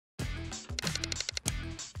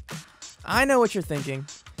I know what you're thinking.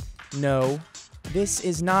 No, this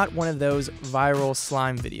is not one of those viral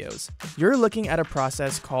slime videos. You're looking at a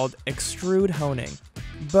process called extrude honing.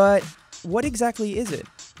 But what exactly is it?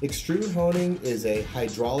 Extrude honing is a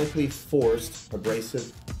hydraulically forced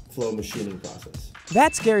abrasive flow machining process.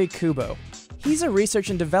 That's Gary Kubo. He's a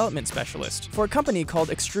research and development specialist for a company called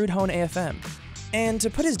Extrude Hone AFM. And to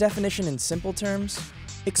put his definition in simple terms,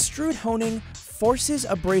 extrude honing forces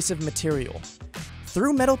abrasive material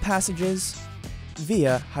through metal passages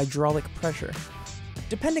via hydraulic pressure.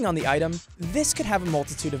 Depending on the item, this could have a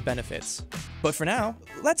multitude of benefits. But for now,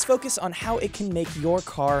 let's focus on how it can make your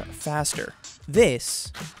car faster. This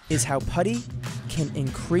is how Putty can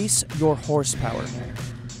increase your horsepower.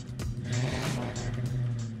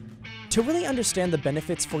 To really understand the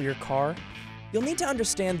benefits for your car, you'll need to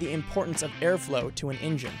understand the importance of airflow to an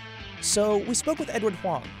engine. So we spoke with Edward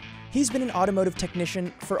Huang. He's been an automotive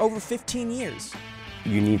technician for over 15 years.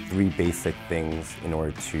 You need three basic things in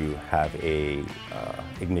order to have a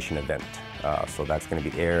ignition event. So that's going to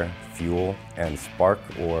be air, fuel, and spark,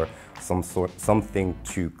 or something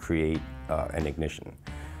to create an ignition.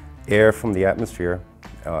 Air from the atmosphere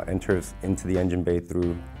enters into the engine bay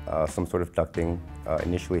through some sort of ducting,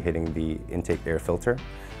 initially hitting the intake air filter,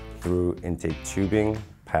 through intake tubing,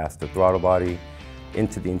 past the throttle body,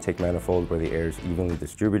 into the intake manifold where the air is evenly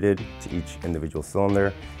distributed to each individual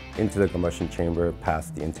cylinder, into the combustion chamber,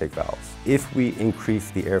 past the intake valves. If we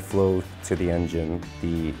increase the airflow to the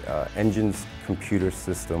engine's computer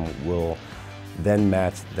system will then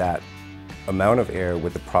match that amount of air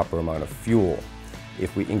with the proper amount of fuel.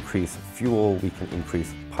 If we increase fuel, we can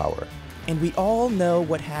increase power. And we all know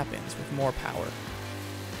what happens with more power.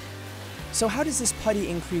 So how does this putty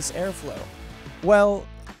increase airflow? Well,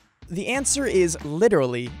 the answer is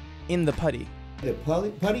literally in the putty. The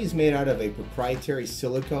putty is made out of a proprietary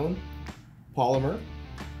silicone polymer,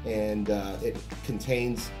 and it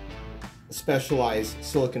contains specialized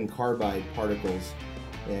silicon carbide particles.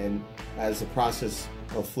 And as the process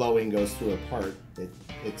of flowing goes through a part,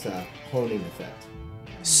 it's a honing effect.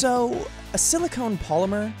 So a silicone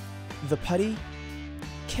polymer, the putty,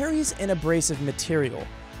 carries an abrasive material,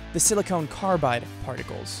 the silicone carbide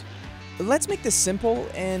particles. Let's make this simple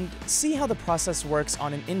and see how the process works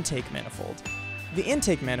on an intake manifold. The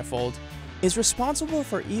intake manifold is responsible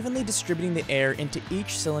for evenly distributing the air into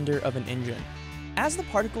each cylinder of an engine. As the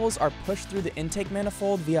particles are pushed through the intake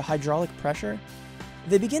manifold via hydraulic pressure,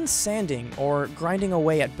 they begin sanding or grinding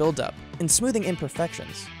away at buildup and smoothing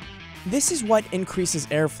imperfections. This is what increases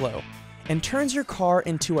airflow and turns your car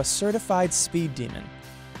into a certified speed demon.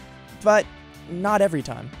 But not every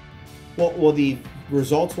time. Well, the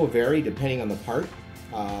results will vary depending on the part.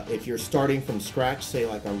 If you're starting from scratch, say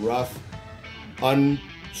like a rough,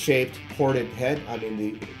 unshaped, ported head, I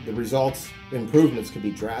mean, the results, improvements could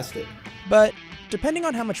be drastic. But depending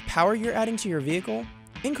on how much power you're adding to your vehicle,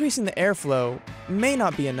 increasing the airflow may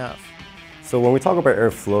not be enough. So when we talk about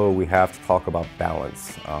airflow, we have to talk about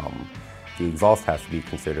balance. The exhaust has to be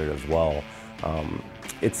considered as well.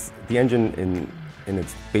 The engine in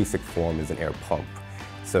its basic form is an air pump.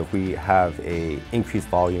 So if we have an increased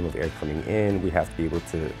volume of air coming in, we have to be able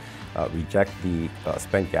to reject the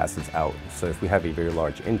spent gases out. So if we have a very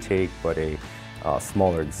large intake but a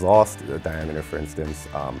smaller exhaust diameter, for instance,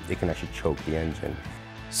 it can actually choke the engine.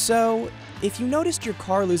 So if you noticed your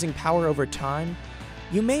car losing power over time,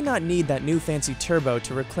 you may not need that new fancy turbo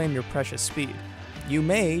to reclaim your precious speed. You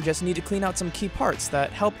may just need to clean out some key parts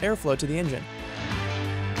that help airflow to the engine.